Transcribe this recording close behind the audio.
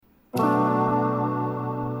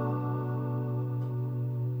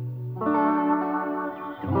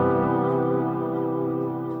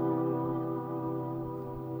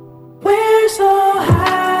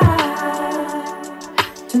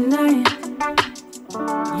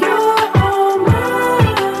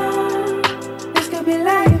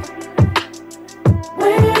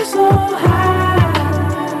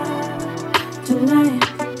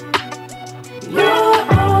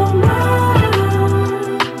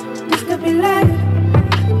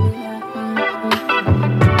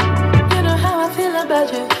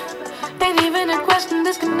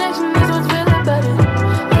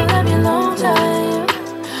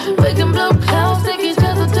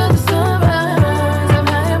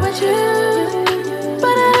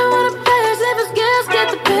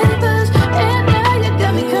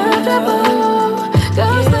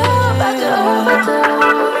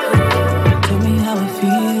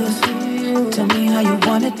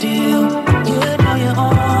deal. You know you're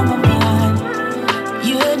on my mind.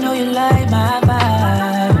 You know you like my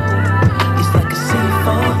vibe. It's like a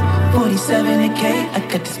C4, 47 AK. I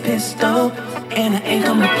got this pistol, and I ain't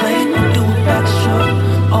gonna play. Do it back short.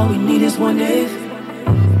 All we need is one day,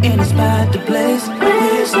 and it's about to blaze.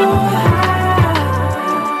 We're so high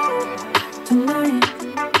tonight.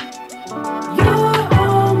 You're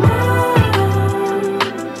all mine.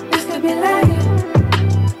 This could be like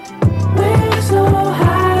we're so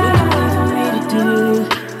high. For me to do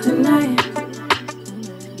tonight.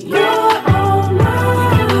 You're all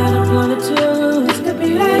mine. I wanna do. This could be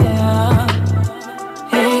like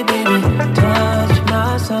hey baby, touch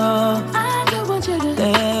my soul. I don't want you to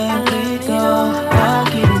let me go. I'll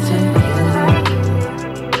give it to you.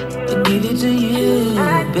 I'll give it to you,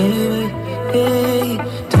 baby. Hey,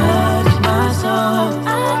 touch my soul. I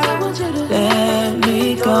don't want you to let me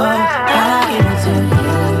go. I'll give it to you.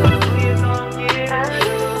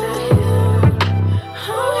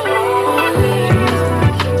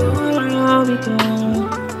 I'll be gone.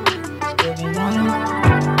 Still be lying.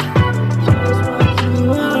 Just want you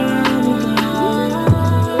around.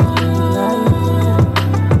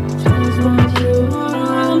 Just want you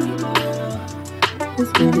around.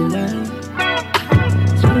 It's gonna be lying.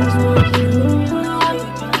 Just want you around.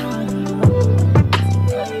 Just want you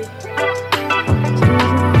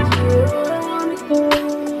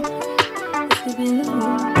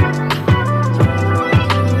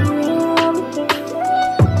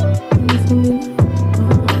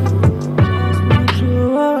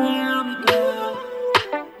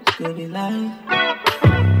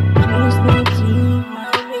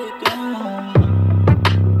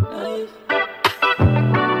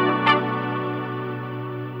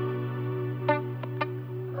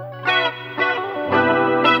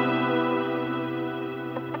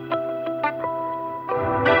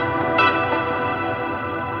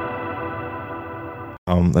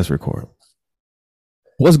around. Let's record.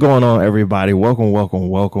 What's going on, everybody?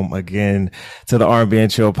 Welcome again to the R&B and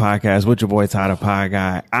Chill podcast with your boy Ty the Pod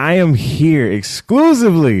Guy. I am here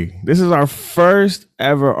exclusively. This is our first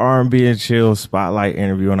ever R&B and Chill spotlight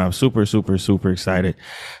interview, and I'm super excited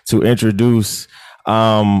to introduce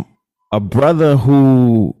a brother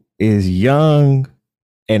who is young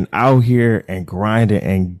and out here and grinding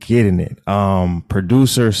and getting it.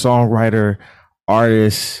 Producer, songwriter,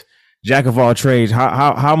 artist, jack of all trades.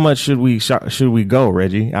 How much should we go,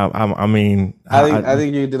 Reggie? I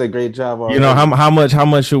think you did a great job already. You know, how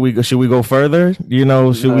much should we go further? You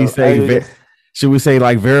know, should we say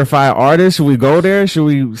like verified artists? Should we go there? Should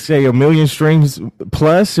we say 1 million streams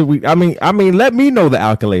plus? Should we? I mean, let me know the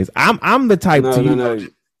accolades. I'm the type to. No.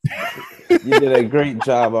 You did a great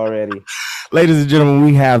job already. Ladies and gentlemen,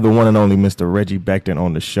 we have the one and only Mr. Reggie Becton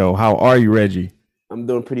on the show. How are you, Reggie? I'm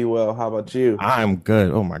doing pretty well. How about you? I'm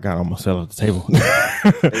good. Oh my God, I'm gonna sell at the table.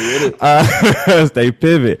 Stay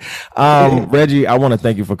pivot. Reggie, I want to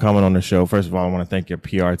thank you for coming on the show. First of all, I want to thank your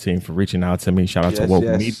PR team for reaching out to me. Shout out to Woke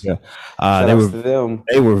Media. They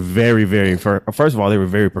were very first of all, they were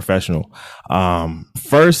very professional.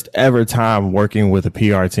 First ever time working with a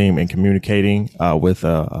PR team and communicating with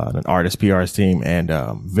an artist PR's team, and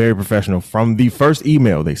very professional from the first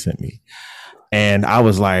email they sent me. And I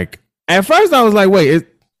was like, at first, I was like, "Wait,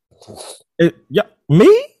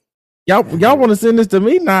 me? Y'all want to send this to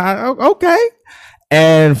me? Nah, okay."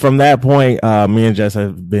 And from that point, me and Jess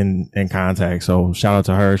have been in contact. So shout out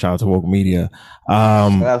to her, shout out to Woke Media.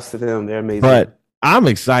 Shout out to them, they're amazing. But I'm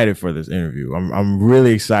excited for this interview. I'm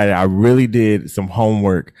really excited. I really did some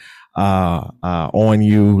homework on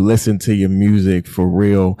you, listen to your music for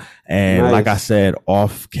real, and like I said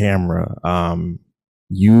off camera,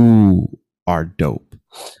 you are dope.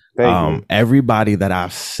 Everybody that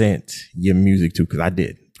I've sent your music to, because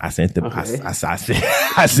I sent them. Okay. I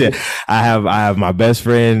said I have my best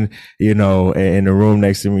friend, you know, in the room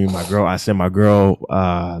next to me. My girl, I sent my girl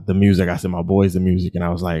the music. I sent my boys the music, and I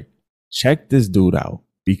was like, check this dude out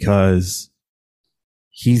because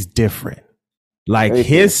he's different. Like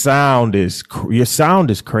your sound is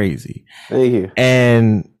crazy. Thank you.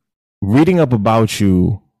 And reading up about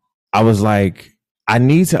you, I was like, I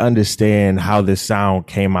need to understand how this sound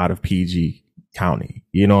came out of PG County.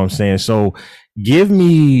 You know what I'm saying? So give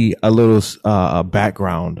me a little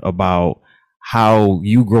background about how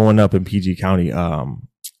you growing up in PG County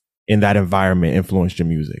in that environment influenced your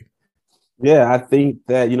music. Yeah, I think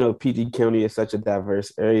that, you know, PG County is such a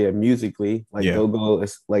diverse area musically. Like go-go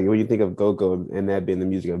is like when you think of go-go and that being the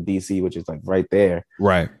music of DC, which is like right there.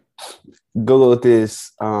 Right. Go with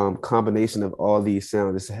this combination of all these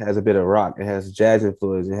sounds. It has a bit of rock, it has jazz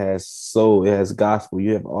influence, it has soul, it has gospel.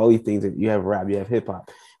 You have all these things. That you have rap, you have hip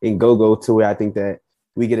hop, and go to where I think that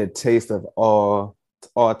we get a taste of all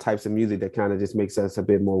types of music that kind of just makes us a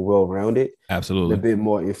bit more well-rounded, Absolutely, a bit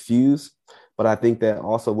more infused. But I think that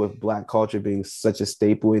also with Black culture being such a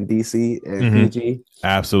staple in DC and PG,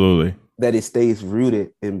 absolutely, that it stays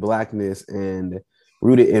rooted in Blackness and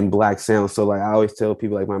rooted in Black sound. So like I always tell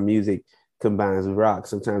people, like my music combines rock.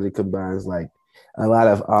 Sometimes it combines like a lot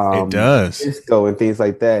of it does disco and things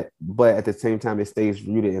like that. But at the same time, it stays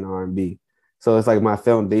rooted in R&B. So it's like my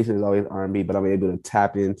foundation is always R&B, but I'm able to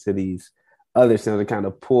tap into these other sounds and kind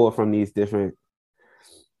of pull from these different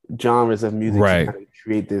genres of music to kind of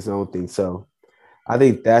create this own thing. So I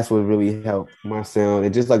think that's what really helped my sound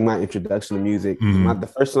and just like my introduction to music.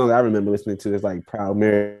 The first song I remember listening to is like Proud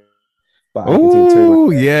Mary. Oh,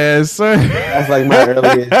 yes, sir. That's like my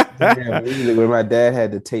earliest music where my dad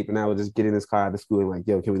had the tape and I would just get in his car out of school and like,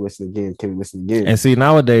 yo, can we listen again? Can we listen again? And see,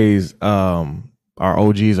 nowadays, our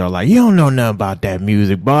OGs are like, you don't know nothing about that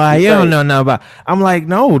music, boy. You don't know nothing about. I'm like,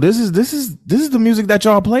 no, this is the music that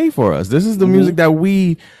y'all play for us. This is the music that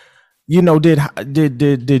we,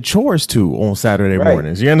 did chores to on Saturday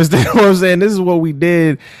mornings. You understand what I'm saying? This is what we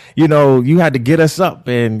did. You had to get us up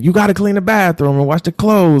and you got to clean the bathroom and wash the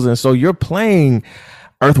clothes. And so you're playing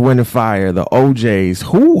Earth, Wind and Fire, the OJs.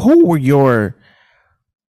 Who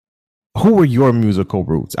were your musical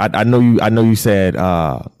roots? I know you said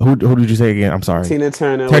who did you say again? I'm sorry. Tina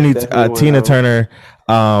Turner. Tina Turner.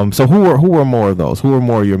 So who were more of those? Who were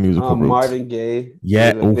more of your musical roots? Marvin Gaye. Yeah.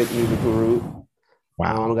 A big musical root.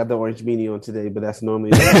 Wow. I don't got the orange beanie on today, but that's normally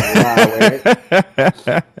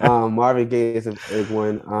Marvin Gaye is a big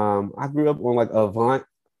one. I grew up on like Avant.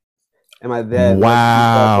 And my dad.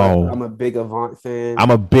 Wow. I'm a big Avant fan.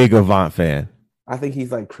 I think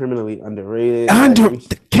he's like criminally underrated.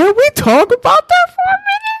 Can we talk about that for a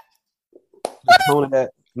minute? The tone of that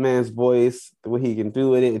man's voice, what he can do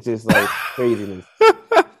with it, it's just like craziness.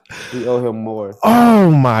 We owe him more.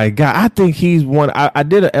 Oh my God. I think he's one. I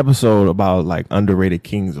did an episode about like underrated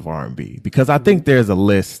kings of R&B because I think there's a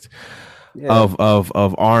list of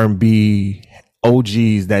R&B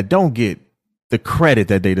OGs that don't get the credit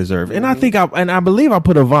that they deserve. And I believe I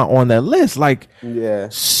put Avant on that list. Like,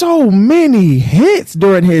 so many hits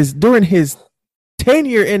during his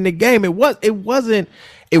tenure in the game. It wasn't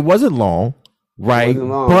long, right?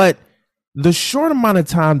 But the short amount of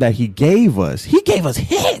time that he gave us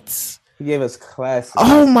hits. He gave us classics.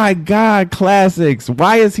 Oh my God, classics.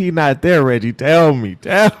 Why is he not there, Reggie? Tell me.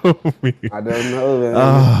 I don't know,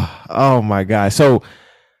 man. Oh my God. So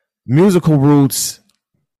musical roots.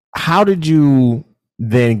 How did you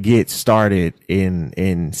then get started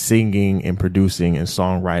in singing and producing and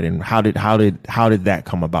songwriting? How did that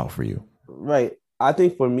come about for you? Right. I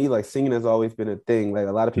think for me, like singing has always been a thing. Like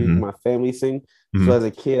a lot of people in my family sing. So as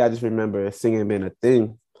a kid, I just remember singing being a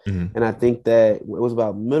thing. And I think that it was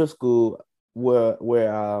about middle school where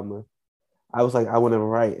I was like, I want to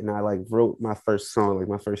write, and I like wrote my first song, like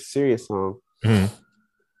my first serious song. And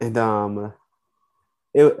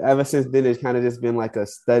ever since then, it's kind of just been like a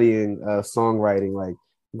studying songwriting, like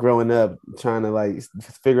growing up, trying to like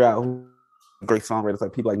figure out who great songwriters,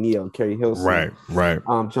 like people like Neo, Carrie Hilson, right.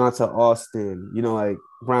 Jonathan Austin, like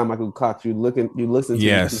Brian Michael Cox. You listen to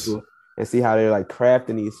these people and see how they're like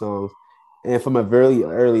crafting these songs. And from a very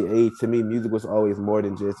early age, to me, music was always more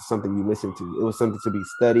than just something you listen to. It was something to be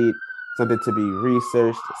studied, something to be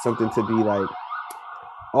researched, something to be like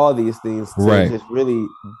all these things to just really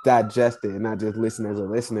digest it and not just listen as a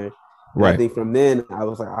listener. I think from then I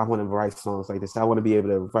was like, I want to write songs like this. I want to be able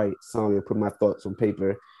to write songs and put my thoughts on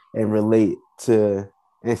paper and relate to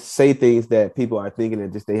and say things that people are thinking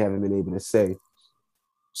that just they haven't been able to say.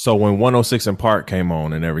 So when 106 and Park came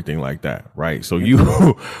on and everything like that, right? So you,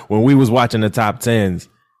 when we was watching the top 10s,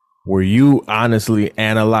 were you honestly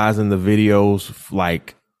analyzing the videos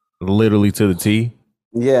like literally to the T?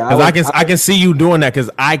 Yeah, because I can see you doing that because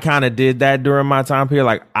I kind of did that during my time period.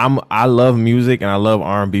 Like I love music and I love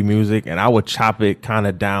R&B music, and I would chop it kind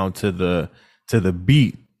of down to the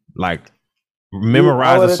beat, like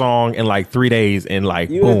memorize a song in like 3 days and like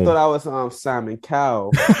you boom. Thought I was Simon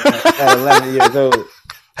Cowell at 11 years old.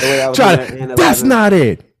 The way I was that's not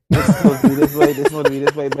it. It's supposed to be this way. This supposed to be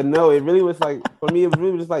this way. But no, it really was like, for me, it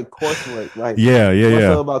really was like coursework. Like,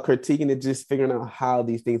 also about critiquing it, just figuring out how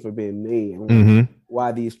these things were being made and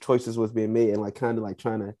why these choices was being made, and like kind of like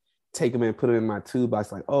trying to take them and put them in my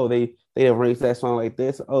toolbox. Like, oh, they arranged that song like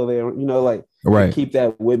this. Oh, they, like keep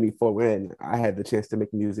that with me for when I had the chance to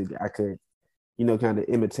make music. I could, kind of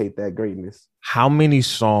imitate that greatness. How many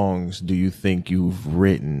songs do you think you've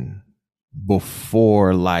written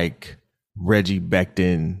before like Reggie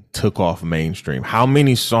Becton took off mainstream? How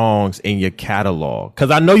many songs in your catalog? Because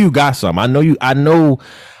I know you got some. I know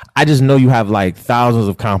I just know you have like thousands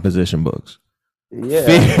of composition books.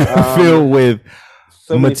 Yeah. Filled with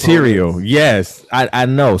so material. Yes, I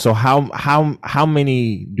know. So how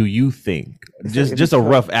many do you think? Just a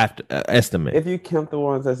rough estimate. If you count the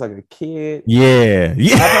ones that's like a kid. Yeah.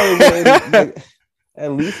 I probably would like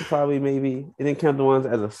at least probably maybe it didn't count the ones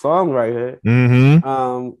as a songwriter.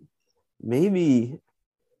 Maybe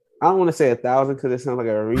I don't want to say 1,000 because it sounds like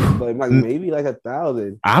a reach, but like maybe like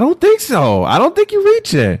 1,000. I don't think so. I don't think you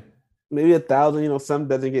reach it. Maybe 1,000. You know, some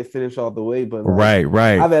doesn't get finished all the way, but like,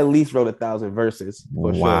 right. I've at least wrote 1,000 verses.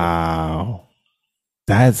 For wow, sure.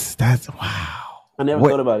 That's wow. I never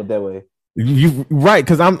thought about it that way. You right,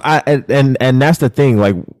 because and that's the thing.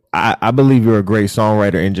 Like I believe you're a great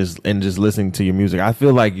songwriter, and just listening to your music, I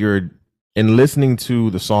feel like you're in listening to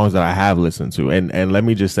the songs that I have listened to, and let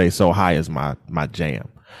me just say, So High is my jam.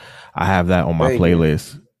 I have that on my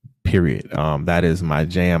playlist. Period. That is my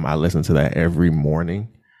jam. I listen to that every morning.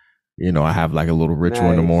 You know, I have like a little ritual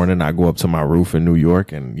in the morning. I go up to my roof in New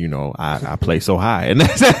York, and you know, I play So High, and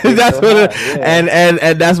that's what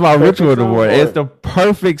and that's my ritual in the morning. It's the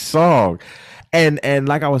perfect song, and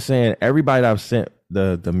like I was saying, everybody that I've sent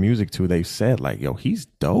the music to, they've said like, "Yo, he's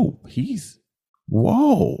dope. He's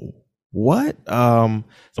whoa, what?"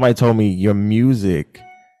 Somebody told me your music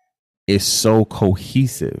is so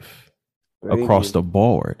cohesive across the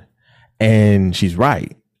board, and she's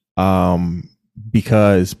right.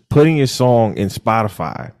 Because putting your song in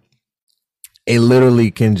Spotify, it literally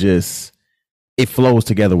can it flows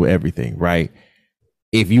together with everything, right?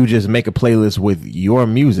 If you just make a playlist with your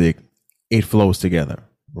music, it flows together,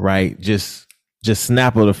 right? Just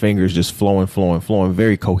snap of the fingers, just flowing,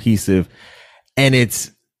 very cohesive. And it's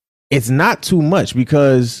not too much,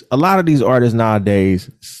 because a lot of these artists nowadays,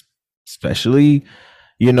 especially,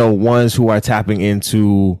 you know, ones who are tapping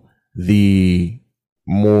into the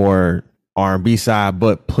more R&B side,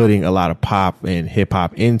 but putting a lot of pop and hip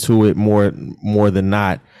hop into it more than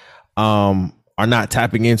not, are not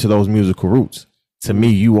tapping into those musical roots. To me,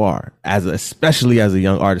 you are, especially as a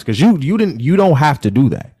young artist, because you don't have to do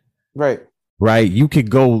that, right? You could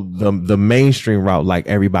go the mainstream route like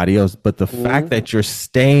everybody else, but the fact that you're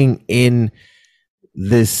staying in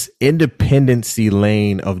this independency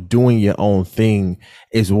lane of doing your own thing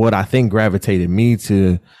is what I think gravitated me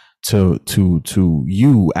to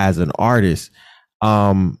you as an artist.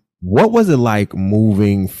 What was it like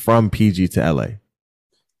moving from PG to LA?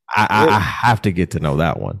 I have to get to know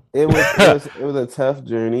that one. It was a tough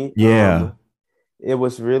journey. Yeah. It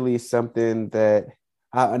was really something that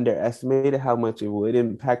I underestimated how much it would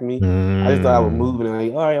impact me. I just thought I would move, and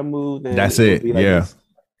like, all right, I moved, and that's it. Like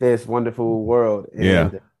this wonderful world.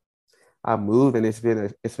 And I moved, and it's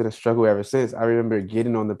been a struggle ever since. I remember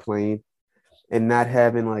getting on the plane and not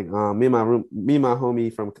having like me and my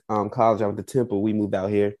homie from college, I went to Temple. We moved out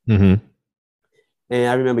here, and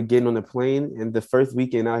I remember getting on the plane. And the first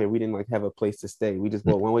weekend out here, we didn't like have a place to stay. We just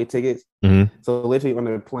bought one-way tickets. So literally on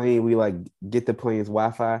the plane, we like get the plane's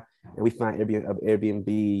Wi-Fi, and we find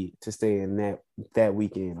Airbnb to stay in that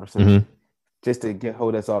weekend or something, just to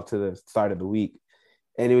hold us off to the start of the week.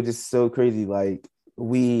 And it was just so crazy. Like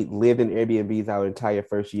we lived in Airbnbs our entire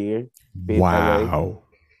first year. Wow.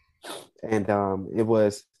 And it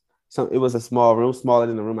was a small room, smaller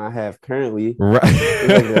than the room I have currently. Right.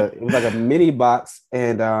 It was like a mini box,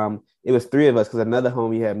 and it was three of us because another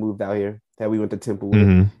homie had moved out here that we went to Temple with,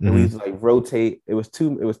 and we used to like rotate. It was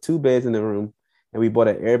two beds in the room, and we bought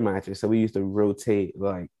an air mattress, so we used to rotate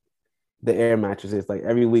like the air mattresses. Like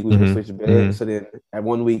every week we would switch beds. So then at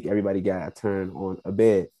 1 week everybody got a turn on a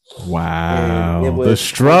bed. Wow. The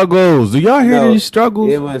struggles. Do y'all hear these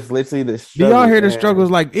struggles? It was literally the struggles. Do y'all hear the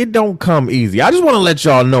struggles? Like, it don't come easy. I just want to let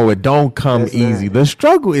y'all know it don't come easy. The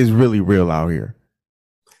struggle is really real out here.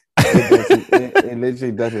 It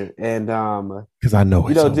literally doesn't. And because I know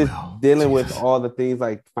it's dealing with all the things,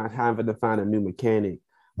 like having to find a new mechanic.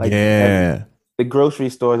 Like the grocery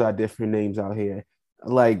stores are different names out here.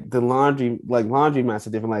 Like the laundromats are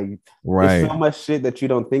different. Like there's so much shit that you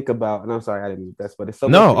don't think about. And I'm sorry, I didn't mean that, but it's so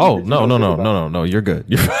much. No. You're good.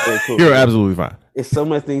 You're absolutely fine. It's so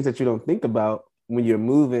much things that you don't think about when you're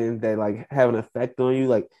moving that like have an effect on you.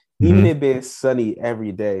 Like even it being sunny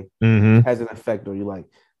every day has an effect on you. Like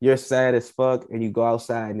you're sad as fuck and you go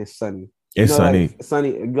outside and it's sunny. It's sunny. Like,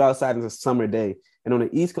 sunny. You go outside and it's a summer day. And on the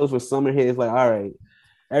East Coast, with summer here, it's like, all right,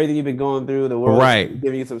 everything you've been going through, the world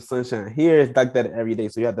giving you some sunshine. Here, it's like that every day.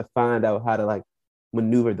 So you have to find out how to like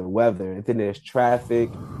maneuver the weather. And then there's traffic.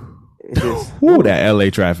 It's just that LA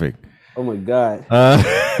traffic. Oh my God.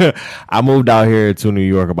 I moved out here to New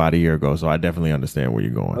York about a year ago, so I definitely understand where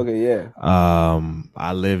you're going. Okay, yeah.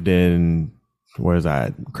 I lived in where's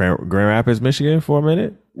that? Grand Rapids, Michigan for a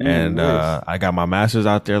minute. And nice. I got my master's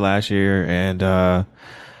out there last year and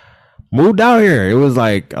moved out here. It was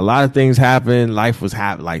like a lot of things happened. Life was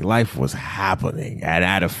happening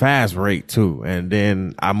at a fast rate too. And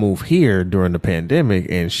then I moved here during the pandemic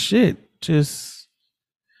and shit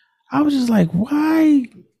I was just like, why?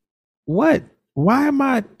 What? Why am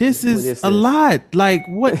I? This is a lot. Like,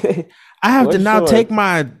 what? I have to now take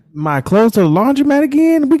my clothes to the laundromat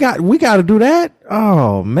again. We got to do that.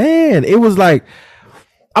 Oh man, it was like,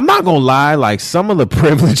 I'm not gonna lie. Like some of the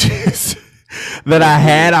privileges that I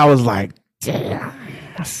had, I was like, damn.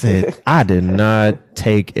 I said I did not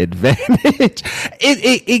take advantage.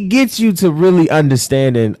 It gets you to really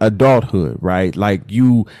understanding adulthood, right? Like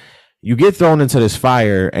you get thrown into this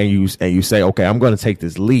fire and you say, okay, I'm going to take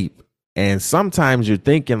this leap. And sometimes you're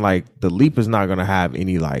thinking like the leap is not going to have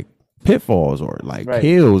any like pitfalls or like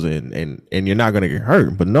hills and you're not going to get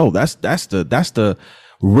hurt. But no, that's the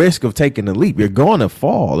risk of taking the leap. You're going to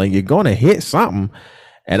fall and you're going to hit something.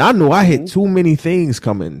 And I knew I hit too many things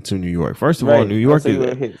coming to New York. First of all, New York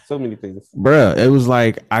hit so many things. Bruh, it was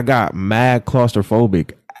like I got mad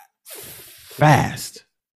claustrophobic fast.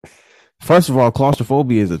 First of all,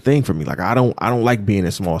 claustrophobia is a thing for me. Like I don't like being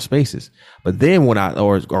in small spaces. But then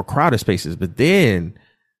or crowded spaces. But then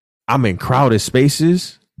I'm in crowded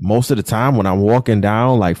spaces most of the time when I'm walking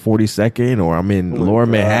down like 42nd or I'm in Lower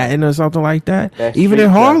Manhattan or something like that. Even in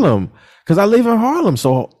Harlem, because I live in Harlem,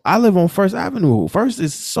 so I live on First Avenue. First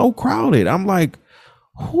is so crowded. I'm like,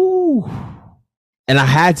 whoo, and I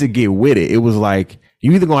had to get with it. It was like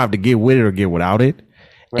you either gonna have to get with it or get without it,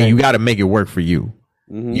 and you got to make it work for you.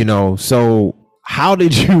 You know, so how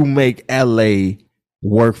did you make LA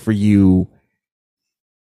work for you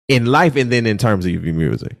in life and then in terms of your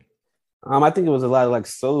music? I think it was a lot of like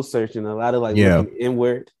soul searching, a lot of like looking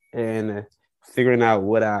inward and figuring out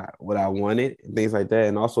what I wanted and things like that,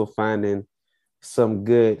 and also finding some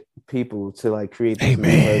good people to like create this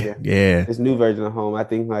this new version of home. I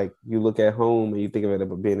think like you look at home and you think of it as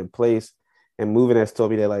being a place. And moving has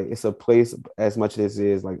told me that like it's a place as much as it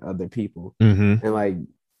is like other people, and like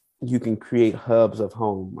you can create hubs of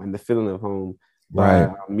home and the feeling of home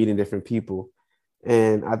by meeting different people.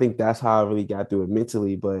 And I think that's how I really got through it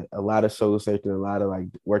mentally. But a lot of soul searching, a lot of like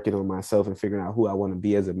working on myself and figuring out who I want to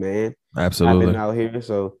be as a man. Absolutely, I've been out here,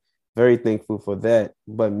 so very thankful for that.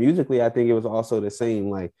 But musically, I think it was also the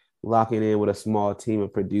same, like locking in with a small team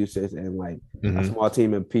of producers and like a small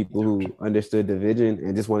team of people who understood the vision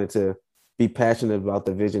and just wanted to be passionate about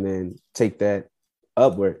the vision and take that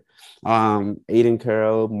upward. Aiden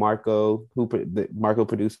Carroll, Marco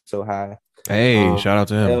produced So High. Hey, shout out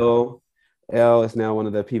to him. L is now one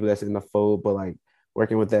of the people that's in the fold, but like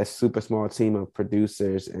working with that super small team of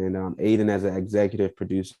producers and Aiden as an executive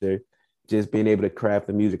producer, just being able to craft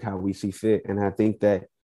the music how we see fit. And I think that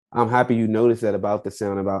I'm happy you noticed that about the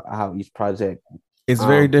sound, about how each project it's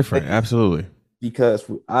very different. Absolutely. Because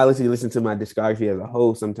I listen to my discography as a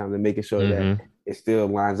whole sometimes and making sure that it still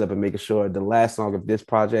lines up and making sure the last song of this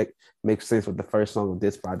project makes sense with the first song of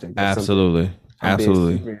this project. That's absolutely. I'm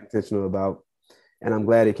being super intentional about, and I'm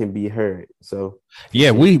glad it can be heard. So yeah,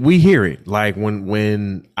 we hear it. Like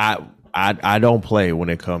when I don't play when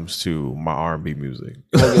it comes to my R&B music.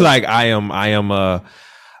 Like I'm a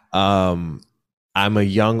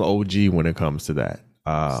young OG when it comes to that.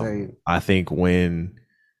 I think when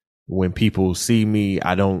people see me,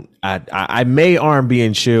 I made R&B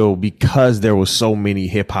and chill because there was so many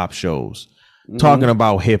hip hop shows talking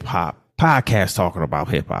about hip hop, podcasts talking about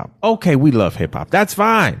hip hop. Okay, we love hip hop. That's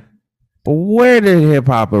fine. But where did hip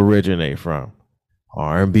hop originate from?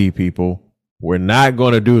 R&B, people. We're not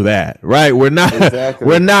going to do that, right? We're not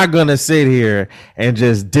going to sit here and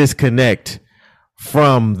just disconnect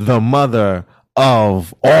from the mother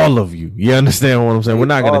of all of you. You understand what I'm saying? We're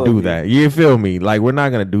not going to do that. You feel me? Like, we're not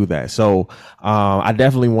going to do that. So I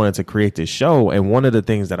definitely wanted to create this show. And one of the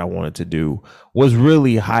things that I wanted to do was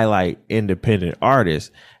really highlight independent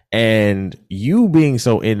artists, and you being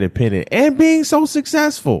so independent and being so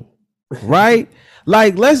successful, right?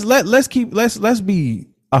 Like, let's be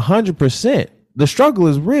 100%. The struggle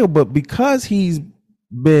is real, but because he's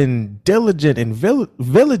been diligent and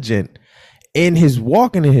vigilant in his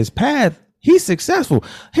walking in his path, he's successful.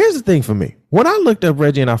 Here's the thing for me. When I looked up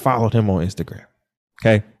Reggie and I followed him on Instagram,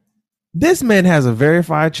 okay, this man has a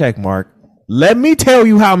verified check mark. Let me tell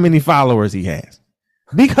you how many followers he has.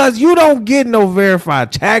 Because you don't get no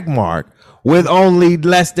verified check mark with only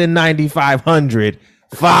less than 9,500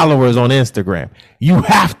 followers on Instagram. You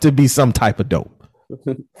have to be some type of dope.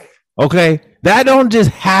 Okay? That don't just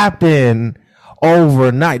happen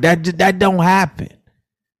overnight. That don't happen.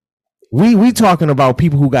 We talking about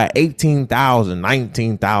people who got 18,000,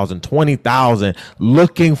 19,000, 20,000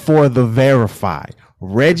 looking for the verified.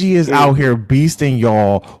 Reggie is out here beasting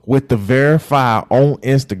y'all with the verified on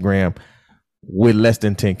Instagram with less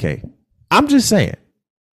than 10K. I'm just saying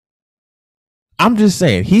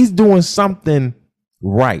he's doing something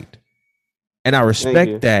right. And I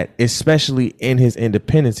respect that, especially in his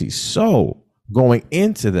independency. So going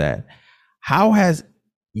into that, how has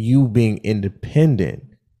you being independent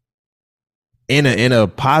in a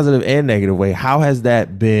positive and negative way, how has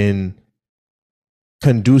that been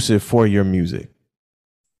conducive for your music?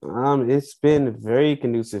 It's been very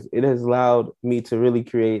conducive. It has allowed me to really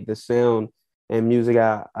create the sound and music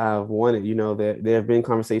I've wanted. You know, there have been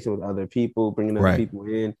conversations with other people, bringing other people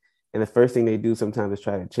in, and the first thing they do sometimes is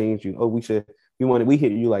try to change you. Oh, we hear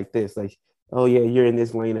you like this, like, oh yeah, you're in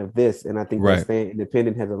this lane of this, and I think that staying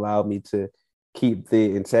independent has allowed me to keep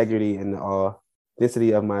the integrity and the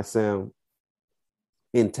authenticity of my sound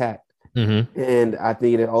intact. And I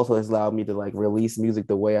think it also has allowed me to like release music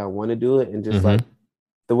the way I want to do it, and just like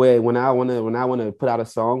the way when I want to put out a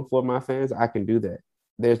song for my fans, I can do that.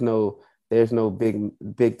 There's no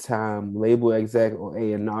big time label exec or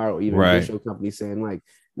A&R or even digital company saying like,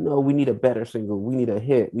 no, we need a better single, we need a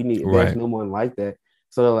hit, there's no one like that.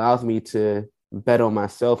 So it allows me to bet on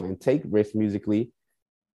myself and take risks musically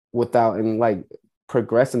without and like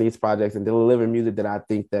progressing these projects and deliver music that I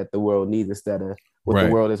think that the world needs instead of what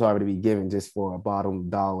the world is already be given just for a bottom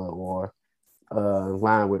dollar or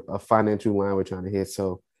a financial line we're trying to hit.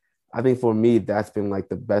 So I think for me, that's been like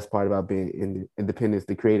the best part about being independent,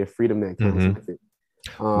 the creative freedom that comes with it.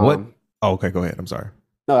 Okay, go ahead. I'm sorry.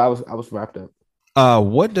 No, I was wrapped up.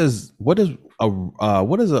 What does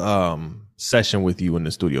a session with you in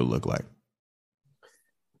the studio look like?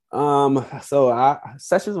 So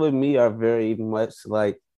sessions with me are very much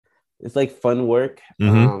like, it's like fun work.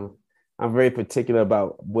 I'm very particular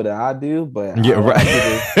about what I do, but to do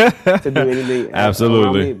anything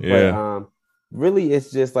absolutely. But really,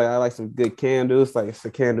 it's just like I like some good candles. Like it's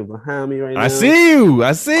a candle behind me right now. I see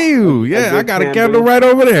you. Yeah, I got a candle right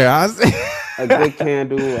over there. I see a good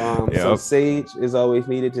candle. Some sage is always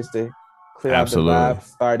needed just to clear out the vibe.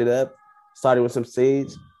 Start it up. Started with some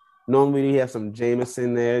sage. Normally we have some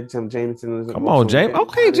Jameson there. Some Jameson. Come on, James.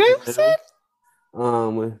 Okay, Jameson.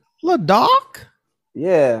 Little dog.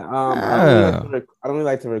 Yeah, I don't really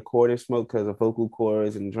like to record and smoke because of vocal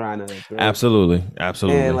cords and trying to. Absolutely.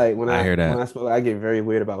 And like when I hear that, when I smoke, I get very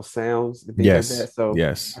weird about sounds and things like that. So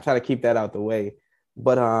I try to keep that out the way.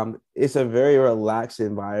 But it's a very relaxed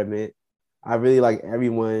environment. I really like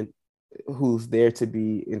everyone who's there to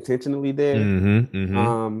be intentionally there,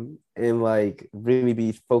 and like really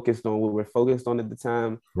be focused on what we're focused on at the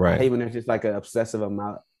time. I hate when there's just like an excessive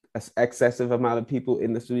amount of people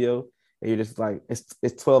in the studio. And you're just like, it's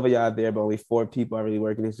 12 of y'all there, but only 4 people are really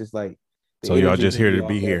working. It's just like, so y'all just here to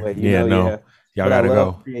be here. Y'all gotta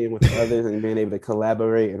go. Creating with others and being able to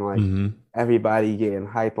collaborate and like everybody getting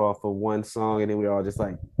hype off of one song, and then we're all just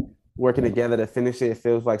like working together to finish it. It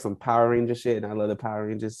feels like some Power Ranger shit, and I love the Power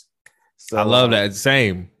Rangers. So I love that.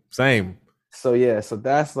 Same. So yeah, so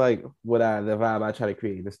that's like the vibe I try to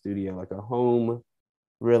create in the studio, like a home,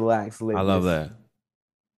 relaxed. I love that.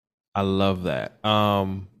 I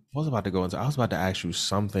was about to ask you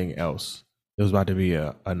something else. It was about to be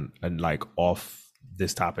a like off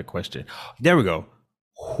this topic question. There we go.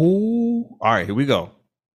 All right, here we go.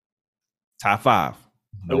 Top 5.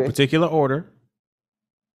 No particular order.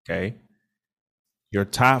 Okay. Your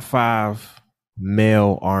top 5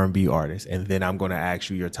 male R&B artists, and then I'm going to ask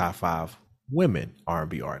you your top 5 women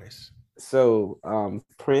R&B artists. So,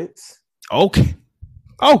 Prince. Okay.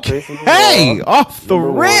 Hey, off the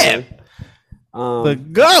rip. The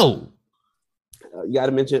go. You got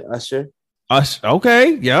to mention Usher.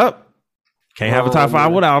 Okay. Yep. Can't have a top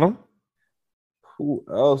 5 without him. Who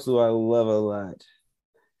else do I love a lot?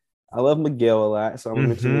 I love Miguel a lot, so I'm gonna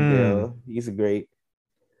mention Miguel. He's great.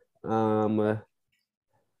 I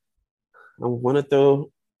want to throw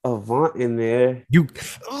Avant in there.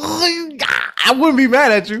 I wouldn't be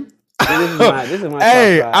mad at you. This is my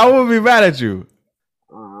hey, top 5. I wouldn't be mad at you.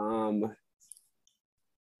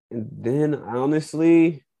 And then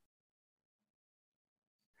honestly,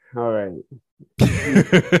 all right.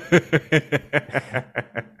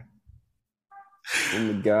 Oh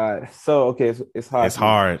my God. So okay, it's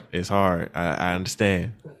hard. It's hard. I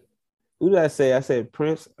understand. Who did I say? I said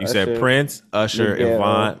Prince. You said Prince, Usher,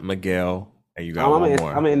 Avant, Miguel, and you got one more.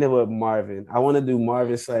 I'm gonna end up with Marvin. I want to do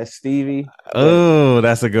Marvin / Stevie. Oh,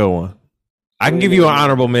 that's a good one. I can give you an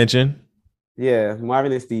honorable mention. Yeah,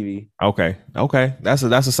 Marvin and Stevie. Okay. That's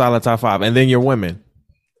a solid top 5. And then your women.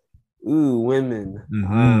 Ooh, women.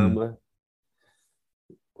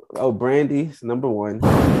 Oh, Brandy's number one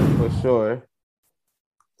for sure.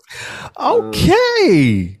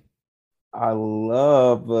 Okay. I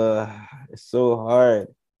love. It's so hard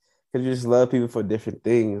because you just love people for different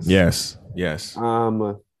things. Yes.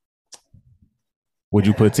 Would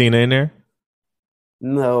you put Tina in there?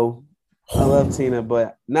 No, I love Tina,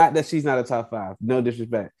 but not that she's not a top 5. No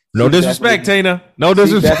disrespect. No disrespect, Tina. No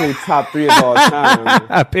disrespect. She's definitely top 3 of all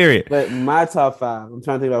time. Period. But my top 5. I'm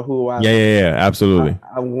trying to think about who I. Yeah. Absolutely.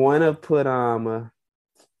 I want to put I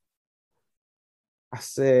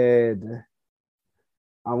said.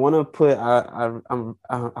 I want to put. I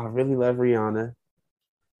really love Rihanna.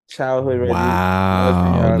 Childhood Reggie.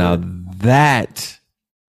 Wow. Now that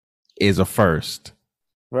is a first.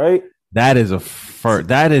 Right? That is a first.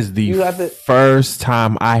 That is the first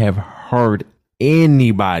time I have heard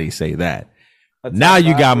anybody say that. Now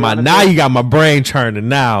you got my brain churning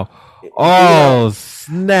now. Oh,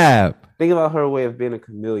 snap. Think about her way of being a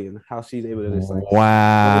chameleon, how she's able to just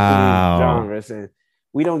genres, and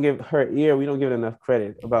we don't give her ear, we don't give it enough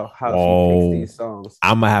credit about how she picks these songs.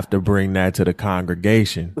 I'm gonna have to bring that to the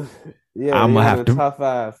congregation. I'm gonna have to top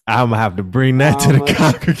 5. I'm gonna have to bring that to the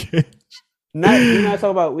congregation. We're talking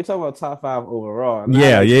about top 5 overall.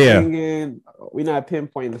 Singing, we're not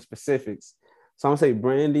pinpointing the specifics. So I'm gonna say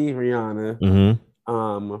Brandy, Rihanna.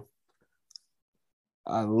 Mm-hmm.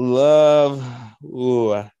 I love.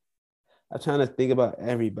 I'm trying to think about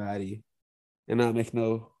everybody, and not make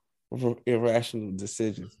no irrational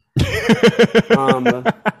decisions.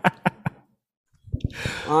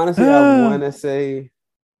 Honestly, I want to say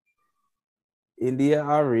India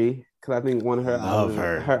Ari, because I think one of her albums.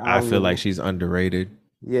 Her I feel like she's underrated.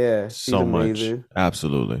 Yeah, she's so amazing. Much.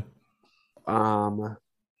 Absolutely. I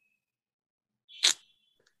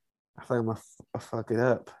feel like I'm gonna fuck it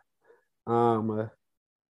up.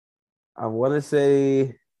 I want to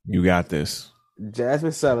say you got this.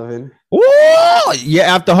 Jasmine Sullivan. Ooh,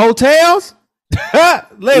 yeah, after Hotels.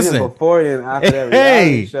 Listen, even before and after that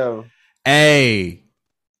reality show. Hey,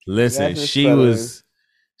 listen, she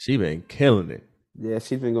been killing it. Yeah,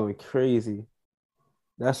 she's been going crazy.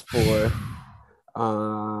 That's 4.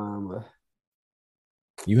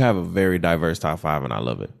 You have a very diverse top 5, and I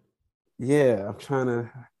love it. Yeah, I'm trying to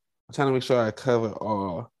make sure I cover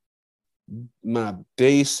all my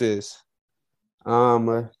bases.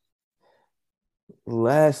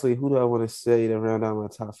 Lastly, who do I want to say to round out my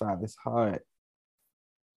top 5? It's hard.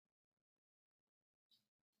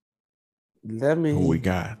 Who we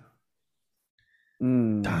got?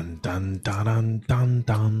 Dun dun dun dun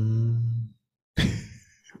dun.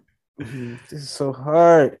 This is so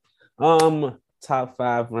hard. Top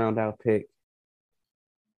 5 round out pick.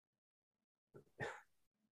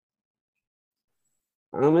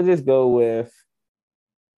 I'm gonna just go with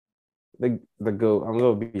the GOAT. I'm gonna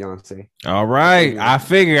go with Beyonce. All right. I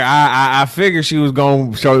figured she was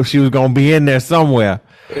gonna be in there somewhere.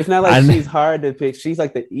 It's not like she's hard to pick. She's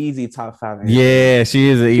like the easy top 5. Yeah, she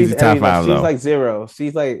is an easy top 5 though. She's like 0.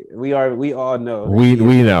 She's like we all know. We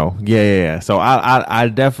know. Yeah. So I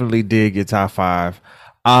definitely did get top 5.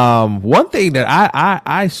 One thing that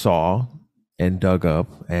I saw and dug up,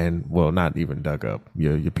 and well, not even dug up.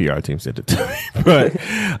 Your PR team sent it to me, but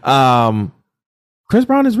Chris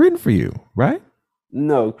Brown has written for you, right?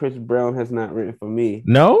 No, Chris Brown has not written for me.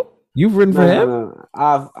 No, you've written for him. No.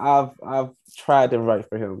 I've tried to write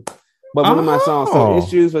for him, but one of my songs, so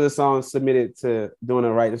Issues was a song submitted to doing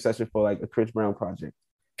a writing session for like a Chris Brown project.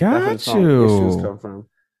 Got That's you. Where the song Issues come from.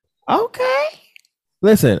 Okay,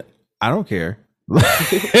 listen, I don't care.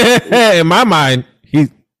 In my mind,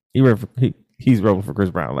 he's rolling for Chris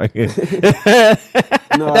Brown. Like, no,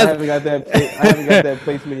 I haven't got that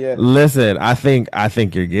placement yet. Listen, I think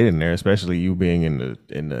you're getting there, especially you being in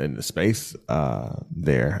the space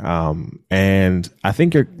there. And I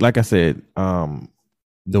think you're, like I said,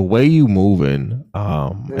 the way you moving,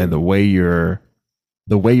 and the way your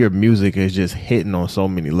music is just hitting on so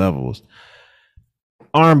many levels.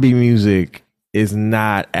 R&B music is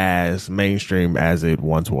not as mainstream as it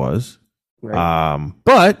once was. Right.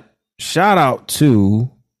 But shout out to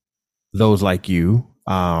those like you,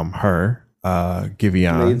 her,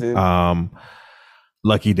 Giveon,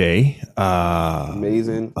 Lucky Day,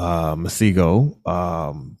 amazing, Masego,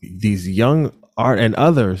 these young art and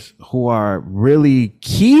others who are really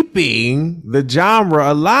keeping the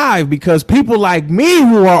genre alive, because people like me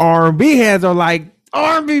who are R&B heads are like,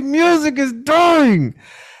 R&B music is dying.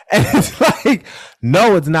 And it's like,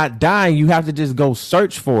 no, it's not dying. You have to just go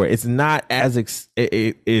search for it. It's not as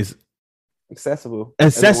it is accessible,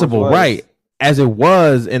 right, as it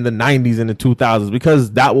was in the 90s and the 2000s,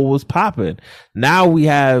 because that was popping. Now we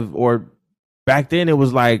have, or back then it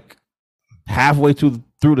was like halfway through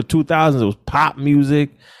through the 2000s, it was pop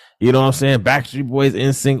music. You know what I'm saying? Backstreet Boys,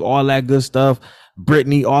 NSYNC, all that good stuff.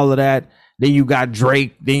 Britney, all of that. Then you got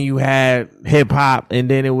Drake. Then you had hip hop, and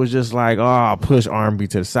then it was just like, oh, push R&B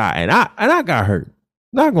to the side, and I got hurt.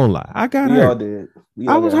 Not gonna lie, I got hurt. We all did.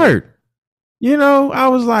 I was hurt. You know, I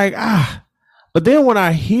was like, ah. But then when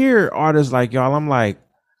I hear artists like y'all, I'm like,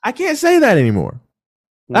 I can't say that anymore.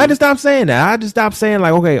 I just stopped saying that. I just stopped saying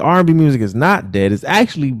like, okay, R&B music is not dead. It's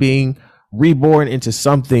actually being reborn into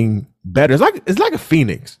something better. It's like a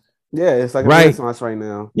phoenix. Yeah, it's like a renaissance right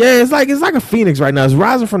now. Yeah, it's like a phoenix right now. It's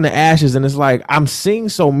rising from the ashes, and it's like I'm seeing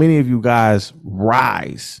so many of you guys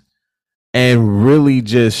rise and really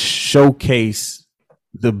just showcase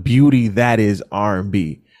the beauty that is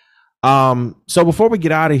R&B. So before we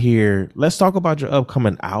get out of here, let's talk about your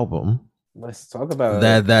upcoming album. Let's talk about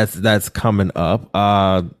that. That's coming up.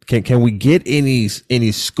 Can we get any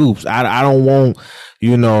scoops? I don't want,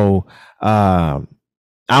 you know, I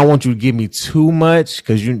don't want you to give me too much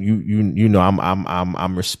because you know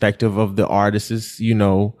I'm respective of the artists. You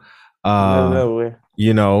know,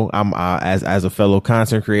 you know I'm as a fellow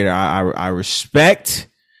content creator, I respect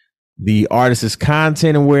the artist's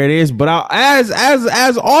content and where it is. But as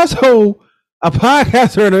also a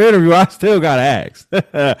podcaster in an interview, I still gotta ask,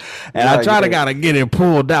 and I gotta get it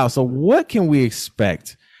pulled out. So what can we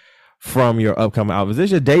expect from your upcoming album? Is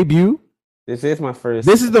this your debut? This is my first.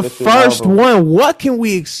 This is the first one. What can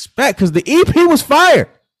we expect? Because the EP was fire.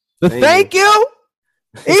 The thank you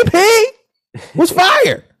EP was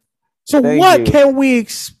fire. So what can we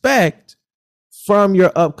expect from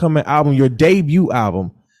your upcoming album, your debut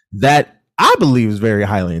album, that I believe is very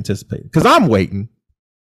highly anticipated? Because I'm waiting.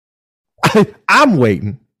 I'm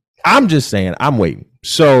waiting. I'm just saying I'm waiting.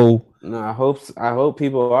 So no, I hope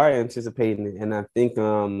people are anticipating it, and I think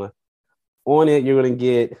on it you're gonna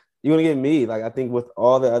get me. Like I think with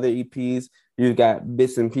all the other EPs, you've got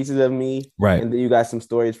bits and pieces of me, right? And then you got some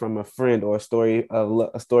stories from a friend, or a story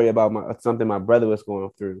about something my brother was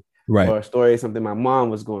going through, right? Or a story something my mom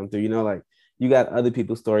was going through. You know, like you got other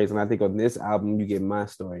people's stories, and I think on this album you get my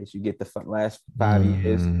stories. You get the last 5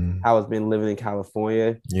 years, how it's been living in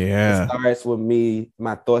California. Yeah, it starts with me,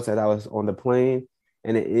 my thoughts as I was on the plane.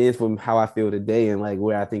 And it is from how I feel today and like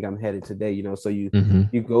where I think I'm headed today, you know. So you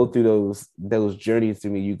go through those journeys to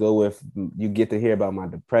me. You get to hear about my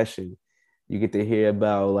depression. You get to hear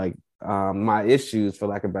about like my issues, for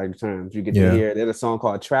lack of better terms. You get to hear there's a song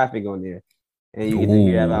called Traffic on there. And you get to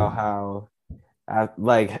hear about how I've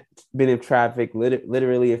like been in traffic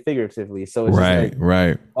literally and figuratively. So it's just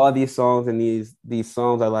like all these songs, and these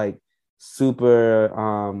songs are like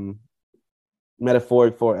super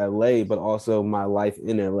metaphoric for LA, but also my life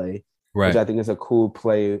in LA, which I think is a cool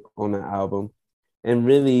play on the album. And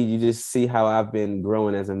really, you just see how I've been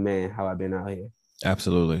growing as a man, how I've been out here.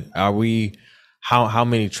 Absolutely. Are we, how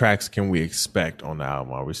many tracks can we expect on the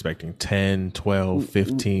album? Are we expecting 10, 12,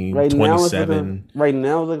 15, 27? Right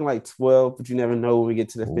now, it's looking like 12, but you never know when we get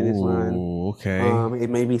to the finish line. Okay. It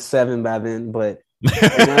may be 7 by then, but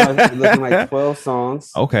right now it's looking like 12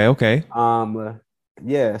 songs. Okay.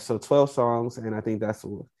 Yeah, so 12 songs, and I think that's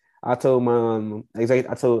what I told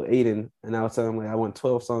I told Aiden, and I was telling him like I want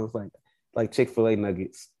 12 songs like Chick-fil-A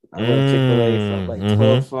nuggets. I love Chick-fil-A, so like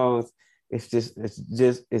 12 songs. It's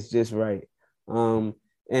just right. And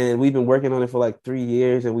we've been working on it for like 3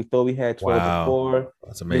 years, and we thought we had 12 before.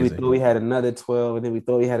 That's amazing. Then we thought we had another 12, and then we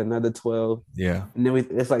thought we had another 12. Yeah. And then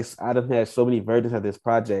it's like I done had so many versions of this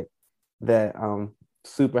project that I'm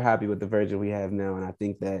super happy with the version we have now, and I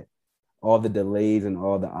think that all the delays and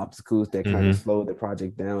all the obstacles that kind of slowed the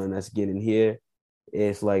project down and us getting here,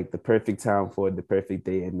 it's like the perfect time for the perfect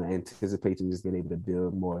day, and the anticipation just being able to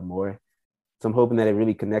build more and more. So I'm hoping that it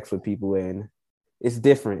really connects with people, and it's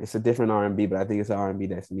different. It's a different R&B, but I think it's an R&B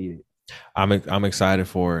that's needed. I'm excited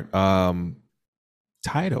for it.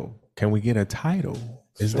 Title. Can we get a title?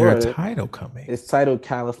 Is there a title coming? It's titled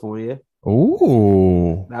California.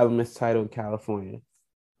 Ooh. The album is titled California.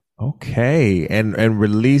 Okay. And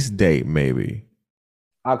release date maybe?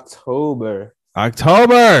 October.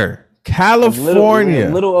 California.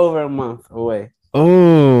 A little over a month away.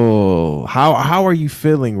 Oh, how are you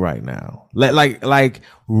feeling right now? Like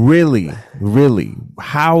really,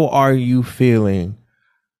 how are you feeling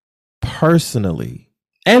personally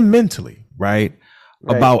and mentally, right?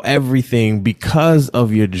 About everything because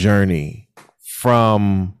of your journey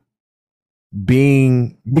from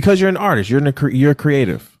because you're an artist, you're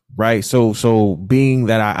creative, right? So being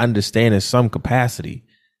that I understand in some capacity,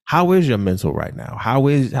 how is your mental right now? How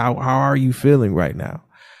are you feeling right now?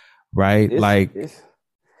 Right? It's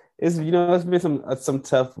it's been some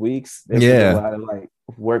tough weeks. There's been a lot of like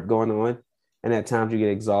work going on. and at times you get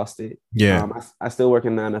exhausted. Yeah. I still work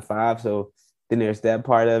in 9 to 5, so then there's that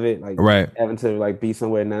part of it, like having to like be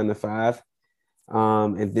somewhere 9 to 5.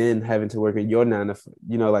 And then having to work at your 9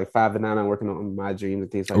 to, like 5 to 9, I'm working on my dreams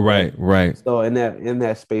and things like that. Right. So in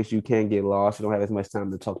that space, you can get lost. You don't have as much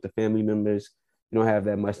time to talk to family members. You don't have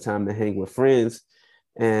that much time to hang with friends,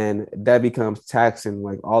 and that becomes taxing.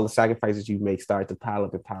 Like all the sacrifices you make start to pile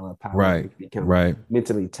up and pile up, right, up, become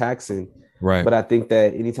mentally taxing. Right. But I think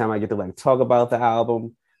that anytime I get to like talk about the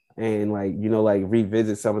album and like like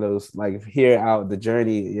revisit some of those, like hear out the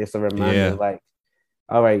journey, it's a reminder like,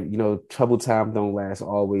 all right, troubled times don't last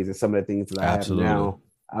always, and some of the things that I have now,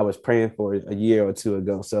 I was praying for a year or two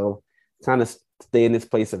ago. So kind of stay in this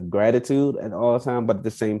place of gratitude at all times, but at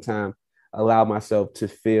the same time, allow myself to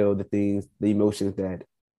feel the things, the emotions that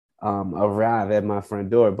arrive at my front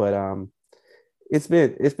door. But it's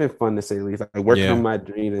been fun, to say the least. Like working on my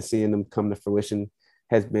dream and seeing them come to fruition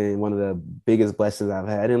has been one of the biggest blessings I've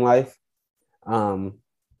had in life.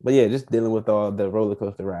 But yeah, just dealing with all the roller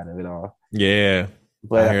coaster ride of it all. Yeah.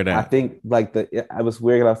 But I hear that. I think like I was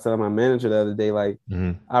weird. I was telling my manager the other day, like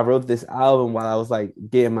I wrote this album while I was like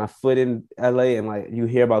getting my foot in LA, and like you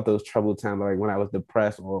hear about those troubled times, like when I was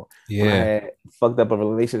depressed or when I had fucked up a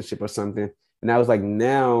relationship or something. And I was like,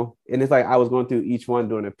 now, and it's like I was going through each one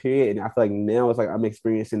during a period, and I feel like now it's like I'm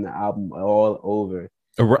experiencing the album all over.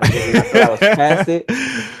 Right. I was past it.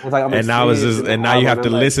 It's like now you have to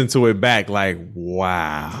listen to it back. Like,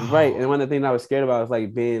 wow. Right. And one of the things I was scared about was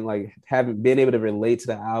like being able to relate to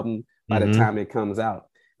the album by the time it comes out.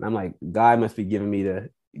 And I'm like, God must be giving me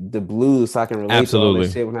the blues so I can relate to all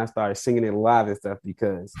this shit when I start singing it live and stuff,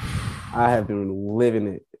 because I have been living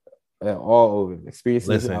it all over,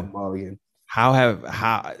 experiencing this album all again. How have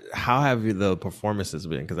the performances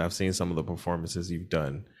been? Because I've seen some of the performances you've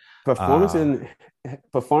done.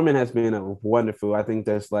 Performing has been wonderful. I think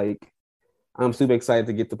that's like, I'm super excited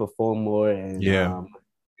to get to perform more and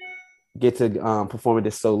get to perform at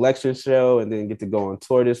this Soul Lecture show, and then get to go on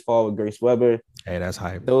tour this fall with Grace Weber. Hey, that's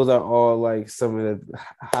hype. Those are all like some of the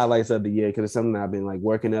highlights of the year, because it's something I've been like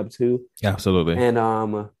working up to. Absolutely.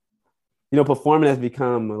 And performing has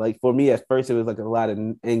become like, for me at first it was like a lot of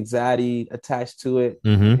anxiety attached to it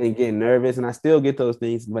and getting nervous, and I still get those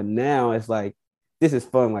things, but now it's like, this is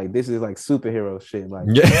fun. Like, this is like superhero shit. Like,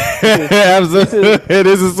 absolutely,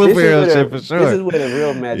 this is superhero shit for sure. This is where the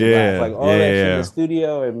real magic lies. Like all that shit in the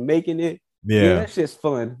studio and making it. Yeah, that shit's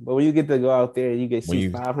fun. But when you get to go out there and you get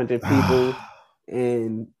 500 people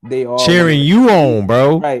and they all cheering you on,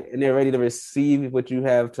 bro. Right, and they're ready to receive what you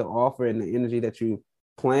have to offer and the energy that you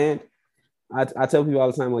planned. I tell people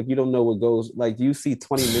all the time, like, you don't know what goes. Like, you see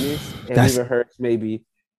 20 minutes and we rehearse maybe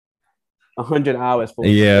 100 hours for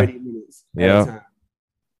 30 minutes at a time.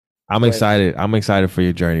 I'm excited. I'm excited for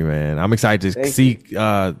your journey, man. I'm excited to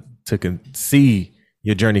see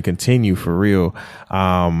your journey continue for real.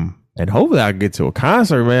 And hopefully I get to a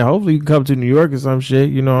concert, man. Hopefully you can come to New York or some shit.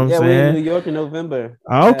 You know what I'm saying? We're in New York in November.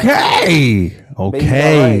 Okay.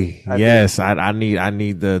 Okay. Yes. I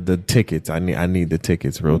need the tickets. I need the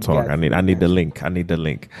tickets. Real talk. I need the link. I need the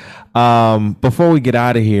link. Before we get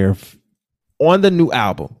out of here, on the new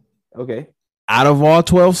album. Okay. Out of all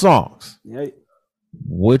 12 songs. Yeah.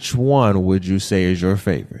 Which one would you say is your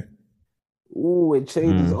favorite? Ooh, it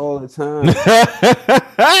changes all the time.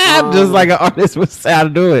 Just like an artist would say how to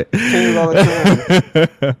do it. Changes all the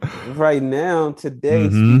time. Right now, today,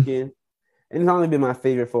 speaking, and it's only been my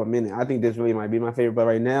favorite for a minute. I think this really might be my favorite, but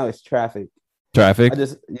right now it's Traffic.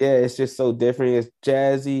 It's just so different. It's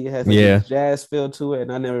jazzy. It has a jazz feel to it,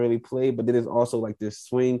 and I never really played, but then it's also like this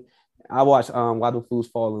swing. I watched Why Do Fools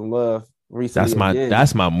Fall in Love recently.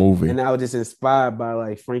 That's my movie, and I was just inspired by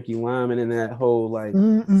like Frankie Lyman and that whole like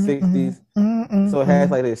 60s. So it has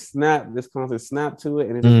like this constant snap to it,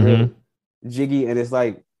 and it's real jiggy, and it's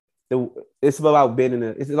like it's about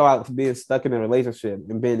being stuck in a relationship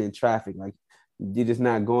and being in traffic. Like, you're just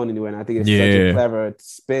not going anywhere. And I think it's such a clever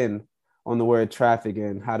spin on the word traffic,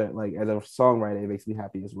 and how to, like, as a songwriter, it makes me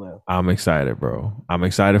happy as well. I'm excited, bro. I'm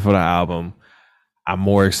excited for the album. I'm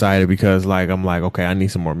more excited because I'm like, okay, I need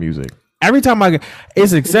some more music. Every time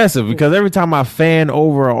it's excessive because every time I fan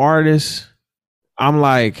over an artist, I'm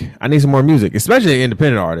like, I need some more music, especially an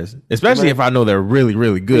independent artist, especially if I know they're really,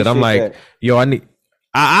 really good. I'm like, yo,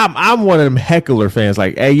 I'm one of them heckler fans.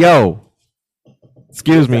 Like, hey, yo,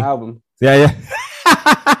 excuse me. Album. Yeah.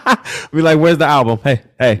 Be like, where's the album?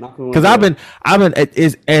 Hey. Because I've been,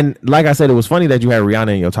 and like I said, it was funny that you had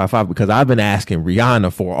Rihanna in your top 5 because I've been asking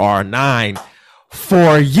Rihanna for R9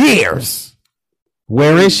 for years.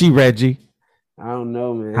 Where is she, Reggie? I don't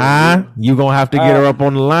know, man. Huh? You gonna have to get her up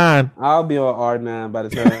on the line. I'll be on R9 by the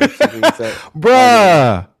time she gets up.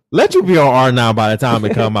 Bruh. Let you be on R9 by the time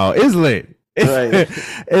it come out. It's lit.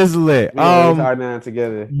 It's lit. R9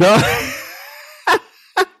 together. No.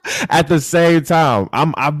 At the same time,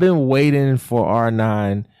 I've been waiting for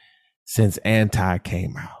R9 since Anti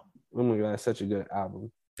came out. Oh my god, such a good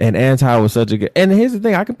album. And Anti was such a good. And here's the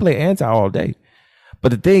thing, I can play Anti all day.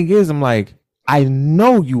 But the thing is, I'm like, I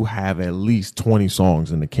know you have at least 20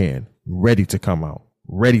 songs in the can ready to come out,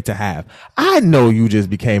 ready to have. I know you just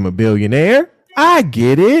became a billionaire. I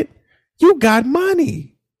get it. You got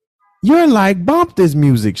money. You're like, bump this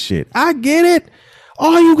music shit. I get it.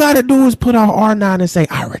 All you got to do is put out R9 and say,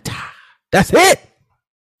 I retire. That's it.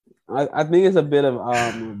 I think it's a bit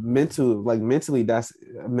of mentally, that's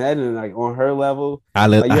imagine like on her level.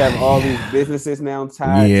 You have all these businesses now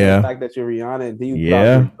tied to the fact that you're Rihanna, and then you put out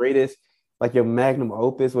your greatest, like your magnum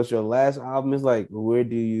opus was your last album. It's like, where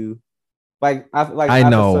do you I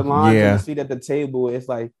know. Salon, a seat at the table. It's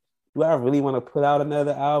like, do I really want to put out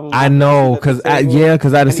another album? I know, because I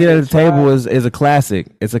the seat at the table is a classic.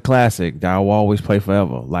 It's a classic that I will always play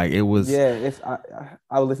forever. Like it was. Yeah,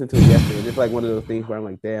 I was listening to it yesterday. It's like one of those things where I'm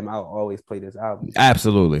like, damn, I'll always play this album.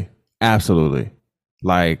 Absolutely.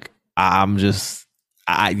 Like I'm just,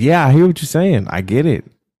 I hear what you're saying. I get it.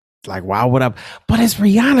 Like, why would I? But it's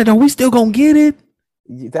Rihanna though. We still gonna get it.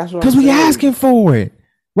 That's what. Because we asking for it.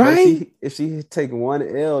 Right? If she take one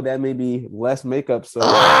L, that may be less makeup. So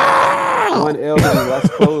one L is less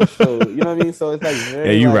clothes. So you know what I mean. So it's like,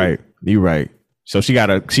 you're right. So she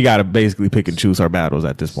gotta basically pick and choose her battles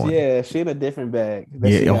at this point. Yeah, she in a different bag.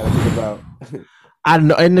 She gotta think about. I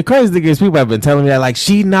know, and the crazy thing is, people have been telling me that like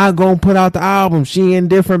she not gonna put out the album. She in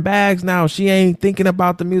different bags now. She ain't thinking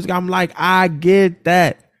about the music. I'm like, I get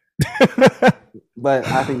that. But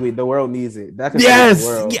I think the world needs it. That's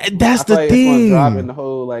the thing. Dropping the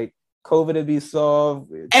whole like COVID to be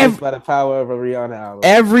solved by the power of a Rihanna album.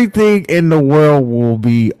 Everything in the world will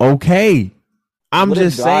be okay. I'm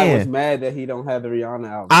just saying. I was mad that he don't have the Rihanna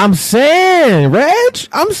album. I'm saying, Reg.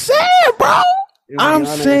 I'm saying, bro. I'm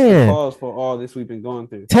saying. Cause for all this we've been going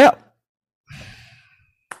through.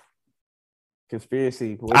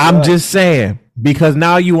 Conspiracy. I'm just saying, because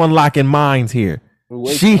now you unlocking minds here.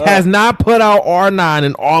 She has not put out R9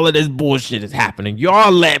 and all of this bullshit is happening. Y'all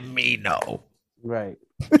let me know. Right.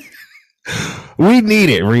 We need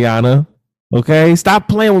it, Rihanna. Okay? Stop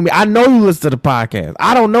playing with me. I know you listen to the podcast.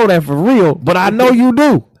 I don't know that for real, but I know you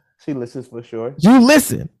do. She listens for sure. You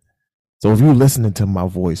listen. So if you're listening to my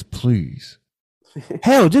voice, please.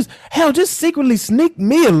 just secretly sneak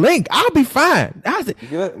me a link. I'll be fine.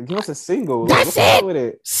 Give us a single. That's it. With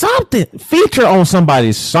it. Something. Feature on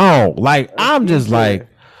somebody's song. Like, I'm just like,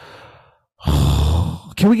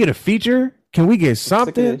 can we get a feature? Can we get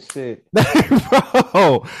something?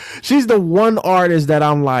 Bro, she's the one artist that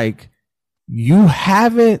I'm like, you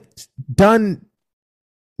haven't done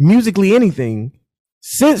musically anything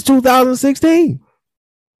since 2016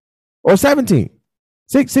 or 17,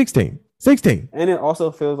 16. And it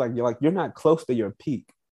also feels like you're not close to your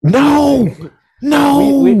peak. No.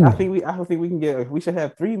 I think we can get. We should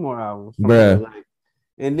have 3 more albums, bruh. Like,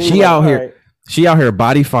 and then she out here. She out here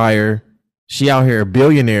body fire. She out here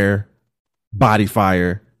billionaire body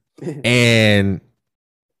fire, and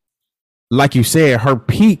like you said, her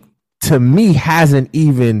peak to me hasn't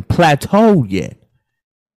even plateaued yet.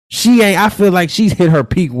 She ain't. I feel like she's hit her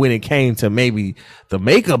peak when it came to maybe the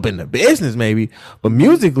makeup and the business, maybe. But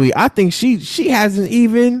musically, I think she hasn't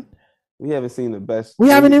even. We haven't seen the best. We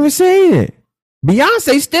haven't even seen it.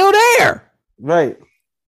 Beyonce's still there, right?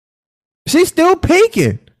 She's still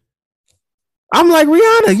peaking. I'm like,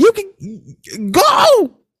 Rihanna, you can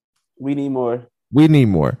go. We need more.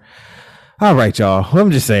 All right, y'all. I'm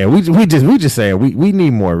just saying. We just saying. We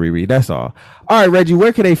need more, Riri. That's all. All right, Reggie.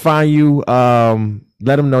 Where can they find you?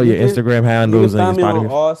 Let them know your Instagram handles and your Spotify. On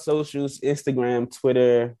all socials: Instagram,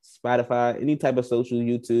 Twitter, Spotify, any type of social.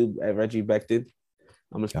 YouTube at Reggie Becton.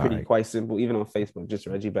 It's quite simple. Even on Facebook, just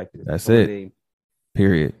Reggie Becton. That's it. Name.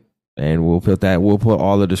 Period. And we'll put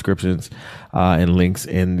all the descriptions and links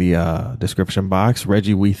in the description box.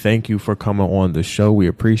 Reggie, we thank you for coming on the show. We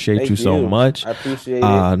appreciate you so much. I appreciate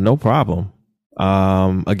it. No problem.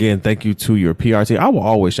 Again, thank you to your PR team. I will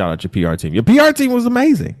always shout out your PR team. Your PR team was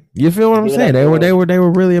amazing. You feel what I'm saying? They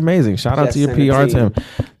were really amazing. Shout out to your PR team.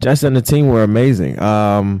 Jess and the team were amazing.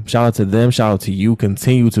 Shout out to them. Shout out to you.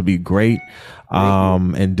 Continue to be great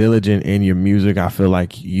and diligent in your music. I feel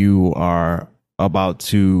like you are about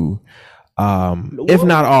to if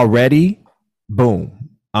not already,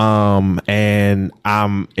 boom. And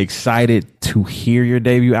I'm excited to hear your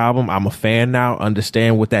debut album. I'm a fan now.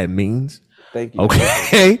 Understand what that means. Thank you.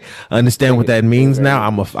 Okay. Understand what that means now.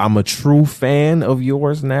 I'm a true fan of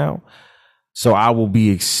yours now. So I will be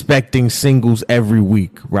expecting singles every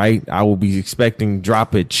week, right? I will be expecting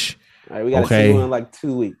droppage. All right, we got to see you in like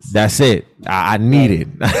 2 weeks. That's it. I need it.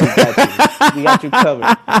 We got you covered.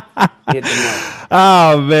 Hit the mark.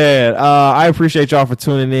 Oh man, I appreciate y'all for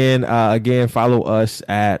tuning in. Again, follow us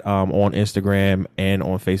at on Instagram and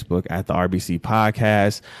on Facebook at the RBC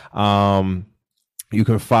Podcast. You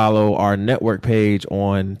can follow our network page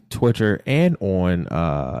on Twitter and on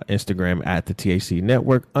Instagram at the THC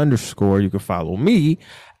Network _. You can follow me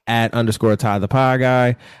at _Ty the Pie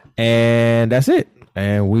Guy, and that's it.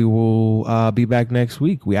 And we will be back next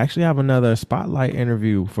week. We actually have another spotlight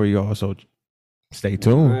interview for you all, so stay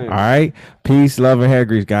tuned. All right. Peace, love, and hair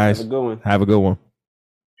grease, guys. Have a good one. Have a good one.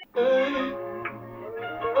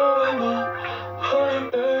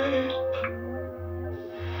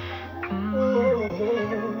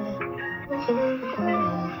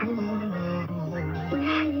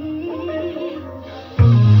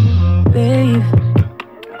 Babe,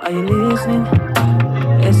 are you listening?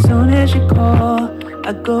 As soon as you call,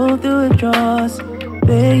 I go through the drawers.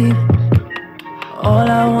 Babe, all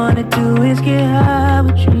I wanna do is get high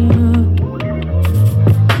with you.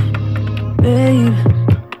 Babe,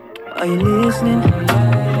 are you listening?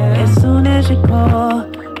 As soon as you call,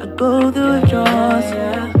 I go through the drawers.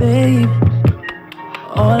 Babe,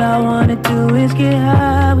 all I wanna do is get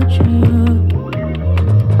high with you.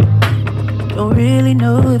 Don't really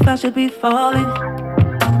know if I should be falling.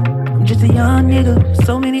 I'm just a young nigga with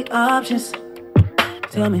so many options.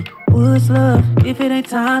 Tell me, what's love if it ain't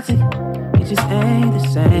toxic? It just ain't the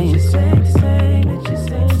same. It just ain't the same. It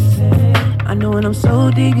just ain't the same. I know when I'm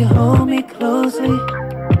so deep, you hold me closely,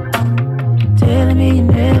 telling me you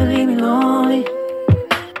never leave me lonely.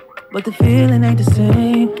 But the feeling ain't the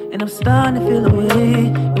same, and I'm starting to feel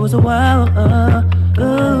away. It was a while,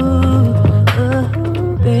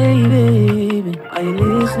 baby, are you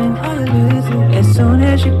listening? Are you listening? As soon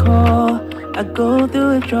as you call, I go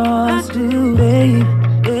through the drawers. I do, baby.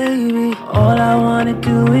 All I wanna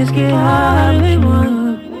do is get high. I really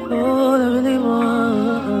want, all I really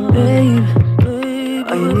want, babe,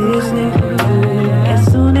 are you listening? As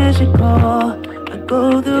soon as you call, I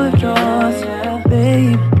go through the drawers,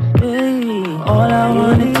 babe. All I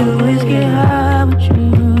wanna do is get high with you.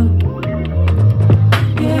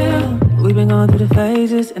 Yeah, we've been going through the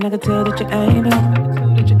phases, and I can tell that you're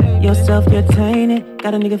aiming yourself, you're tainted.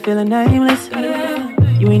 Got a nigga feeling nameless.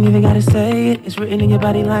 You ain't even gotta say it, it's written in your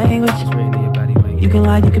body language. You can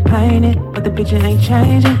lie, you can paint it, but the picture ain't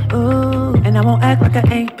changing. Ooh, and I won't act like I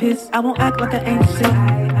ain't pissed, I won't act like I ain't sick.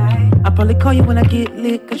 I'll probably call you when I get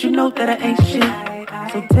lit, cause you know that I ain't shit.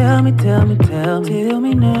 So tell me now, ooh, tell me,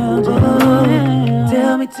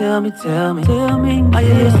 are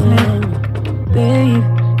you listening? Babe,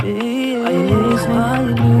 are you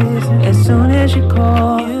listening? As soon as you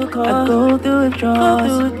call, I go through the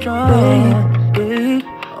drawers, babe.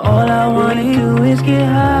 All I wanna do is get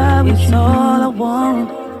high with you. All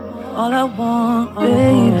I want,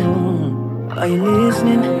 babe. Are you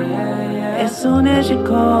listening? As soon as you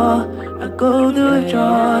call, I go through the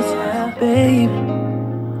drawers, babe.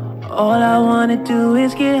 All I wanna do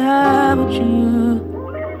is get high with you.